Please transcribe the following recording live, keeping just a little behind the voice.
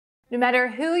No matter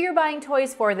who you're buying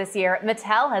toys for this year,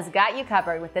 Mattel has got you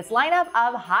covered with this lineup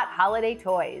of hot holiday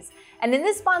toys. And in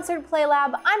this sponsored Play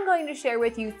Lab, I'm going to share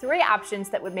with you 3 options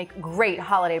that would make great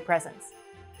holiday presents.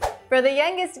 For the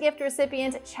youngest gift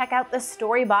recipient, check out the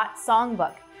StoryBots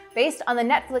songbook. Based on the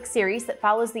Netflix series that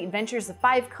follows the adventures of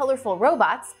 5 colorful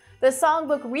robots, the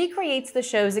songbook recreates the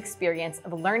show's experience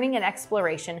of learning and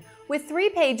exploration with 3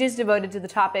 pages devoted to the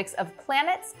topics of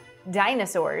planets,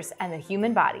 dinosaurs, and the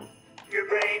human body. Your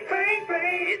brain,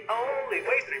 it only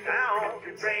weighs 3 pounds.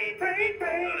 Your brain,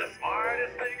 the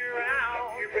smartest thing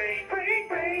around. Your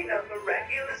brain, a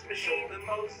miraculous machine, the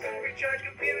most recharged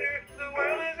computer the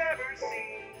world has ever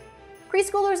seen.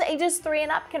 Preschoolers ages 3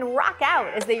 and up can rock out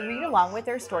as they read along with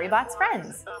their StoryBots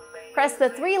friends. Press the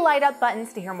 3 light-up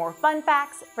buttons to hear more fun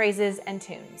facts, phrases, and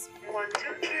tunes. 1, 2,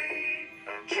 3,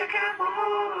 check out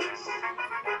more.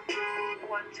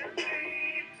 1, 2, 3,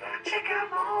 check out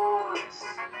more.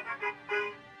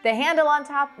 The handle on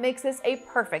top makes this a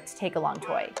perfect take-along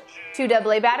toy. 2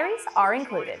 AA batteries are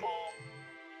included.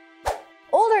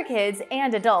 Older kids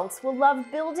and adults will love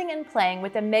building and playing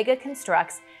with the MEGA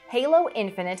Construx Halo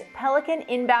Infinite Pelican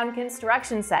Inbound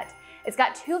Construction Set. It's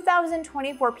got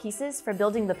 2,024 pieces for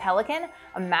building the Pelican,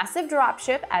 a massive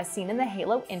dropship as seen in the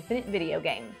Halo Infinite video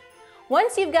game.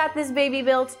 Once you've got this baby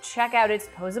built, check out its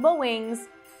posable wings,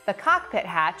 the cockpit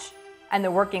hatch, and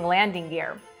the working landing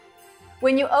gear.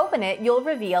 When you open it, you'll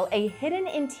reveal a hidden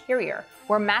interior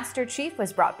where Master Chief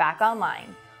was brought back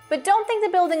online. But don't think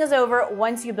the building is over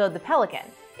once you build the Pelican.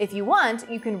 If you want,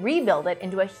 you can rebuild it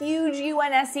into a huge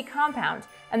UNSC compound,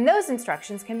 and those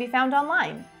instructions can be found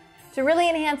online. To really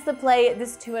enhance the play,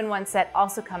 this 2-in-1 set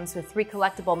also comes with 3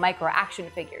 collectible micro-action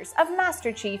figures of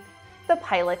Master Chief, the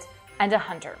pilot, and a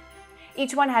hunter.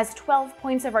 Each one has 12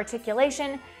 points of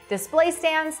articulation, display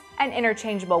stands, and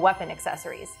interchangeable weapon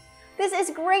accessories. This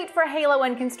is great for Halo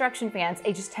and construction fans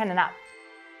ages 10 and up.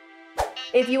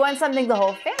 If you want something the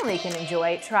whole family can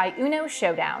enjoy, try Uno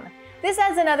Showdown. This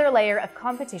adds another layer of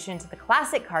competition to the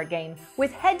classic card game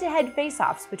with head-to-head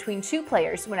face-offs between 2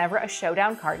 players whenever a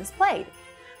Showdown card is played.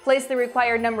 Place the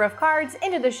required number of cards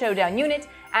into the Showdown unit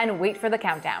and wait for the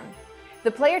countdown.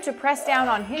 The player to press down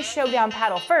on his Showdown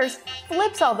paddle first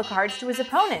flips all the cards to his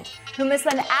opponent, who must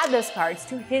then add those cards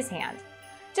to his hand.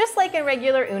 Just like in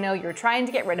regular Uno, you're trying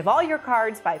to get rid of all your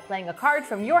cards by playing a card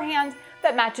from your hand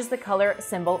that matches the color,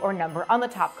 symbol, or number on the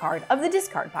top card of the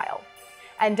discard pile.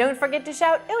 And don't forget to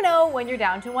shout Uno when you're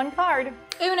down to 1 card.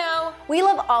 Uno! We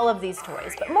love all of these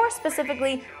toys, but more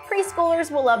specifically,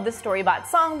 preschoolers will love the StoryBots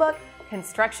songbook,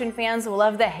 construction fans will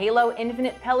love the Halo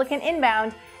Infinite Pelican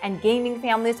Inbound, and gaming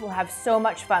families will have so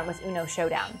much fun with Uno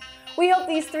Showdown. We hope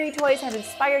these 3 toys have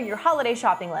inspired your holiday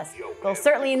shopping list. They'll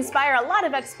certainly inspire a lot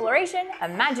of exploration,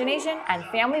 imagination, and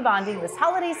family bonding this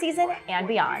holiday season and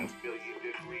beyond.